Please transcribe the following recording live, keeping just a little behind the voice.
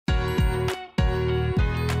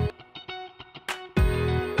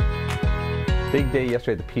Big day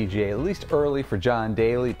yesterday at the PGA, at least early for John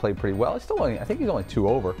Daly. He played pretty well. He's still only, I think he's only 2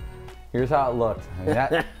 over. Here's how it looked.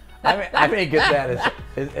 I may get that.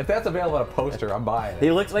 If that's available on a poster, I'm buying it. He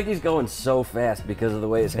looks like he's going so fast because of the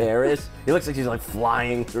way his hair is. He looks like he's like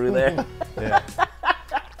flying through there. Yeah.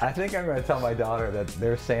 I think I'm going to tell my daughter that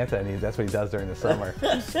there's Santa and that's what he does during the summer.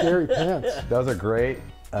 Scary pants. Those are great.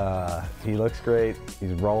 He looks great.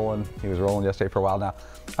 He's rolling. He was rolling yesterday for a while now.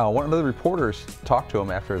 One of the reporters talked to him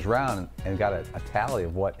after his round and got a tally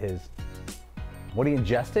of what he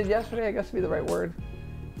ingested yesterday, I guess would be the right word.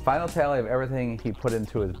 Final tally of everything he put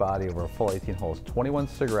into his body over a full 18 holes: 21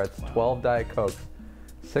 cigarettes, 12 Diet Cokes,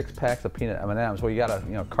 6 packs of peanut M&Ms. Well, you gotta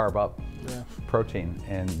carb up protein,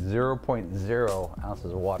 and 0.0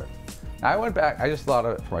 ounces of water. Now, I went back. I just thought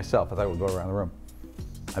of it for myself. I thought I would go around the room.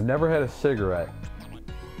 I've never had a cigarette.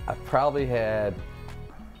 I've probably had.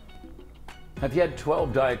 Have you had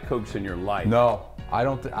 12 Diet Cokes in your life? No, I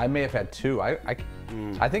don't. I may have had 2. I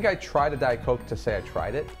think I tried a Diet Coke to say I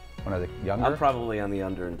tried it when I was younger. I'm probably on the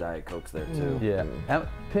under in Diet Cokes there too. Yeah.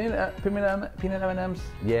 Peanut M&Ms.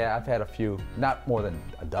 Yeah, I've had a few. Not more than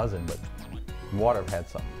a dozen, but water I've had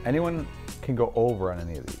some. Anyone can go over on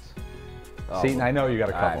any of these. Oh, See, I know you got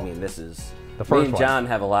a couple. I mean, this is the first me and John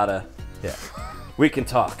have a lot of. Yeah. We can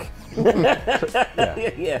talk.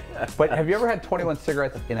 Yeah. But have you ever had 21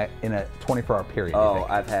 cigarettes in a 24-hour period? Oh,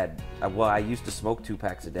 I've had. Well, I used to smoke 2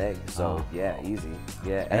 packs a day, so yeah, easy.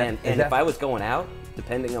 Yeah, and if I was going out,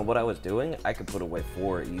 depending on what I was doing, I could put away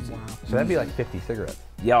 4 easy. Wow. So that'd be like 50 cigarettes.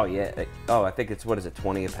 Yeah, oh, yeah. Oh, I think it's, what is it,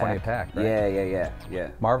 20 a pack? 20 a pack, right? Yeah.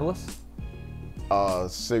 Marvelous?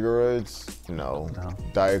 Cigarettes, no.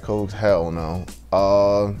 Diet Cokes, hell no.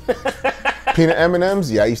 Peanut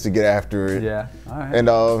M&Ms, yeah, I used to get after it. Yeah, all right. And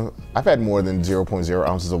I've had more than 0.0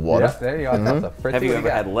 ounces of water. Yeah, there you go. Fritzy, have you ever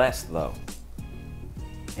had less, though?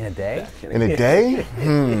 In a day? In a day?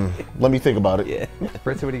 Let me think about it. Yeah.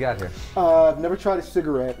 Fritzy, what do you got here? I've never tried a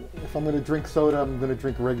cigarette. If I'm going to drink soda, I'm going to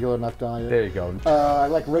drink regular, not diet. There you go. I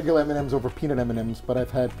like regular M&Ms over peanut M&Ms, but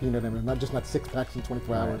I've had peanut M&Ms, not 6 packs in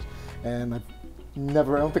 24 hours. And I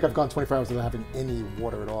don't think I've gone 24 hours without having any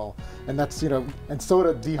water at all. And that's, and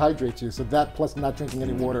soda dehydrates you, so that plus not drinking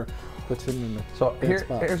any water puts him in the here's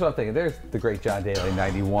spot. what I'm thinking. There's the great John Daly,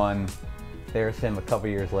 91. There's him a couple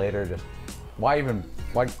years later. Why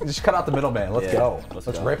just cut out the middleman? Let's go.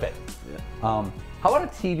 Let's rip it. Yeah. How about a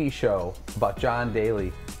TV show about John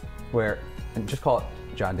Daly, and just call it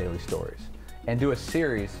John Daly Stories, and do a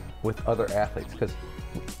series with other athletes? Because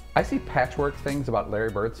I see patchwork things about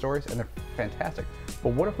Larry Bird stories, and they're fantastic. But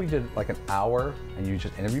what if we did like an hour, and you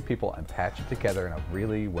just interview people and patch it together in a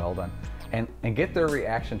really well done, and get their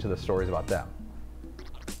reaction to the stories about them?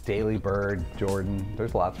 Daly, Bird, Jordan,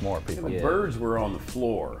 there's lots more people. The Birds were on the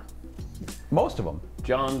floor. Most of them.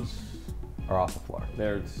 John's are off the floor.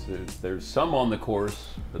 There's some on the course,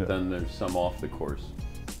 but then there's some off the course.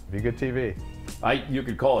 Be good TV. You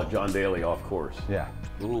could call it John Daly off course. Yeah.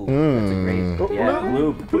 Ooh, that's a great. Yeah,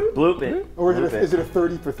 bloop it. Or is it a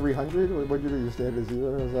 30 for 300? Or what do you stand at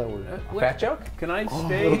 0? How does that work? Fat joke? Can I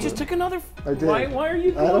stay? You just took another. I did. Why are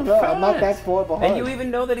you? I don't know. I'm not that far behind. And you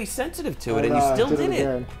even know that he's sensitive to it, and you still did it.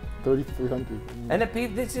 Again. 30 for 300. And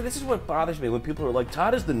this is what bothers me when people are like,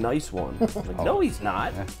 Todd is the nice one. Like, no, he's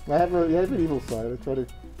not. I have an evil side. I try to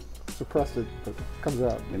suppress it, but it comes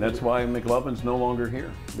out. And that's why McLovin's no longer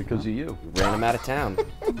here, because of you. Ran him out of town.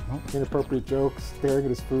 Inappropriate jokes, staring at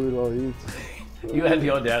his food while he eats. You had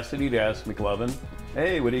the audacity to ask McLovin,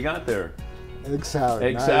 "Hey, what do you got there?" Egg salad.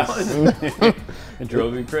 Egg nice. salad. It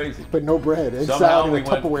drove him crazy. But no bread. Egg Somehow salad in we a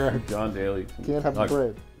went Tupperware. John Daly. Can't have the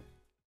bread.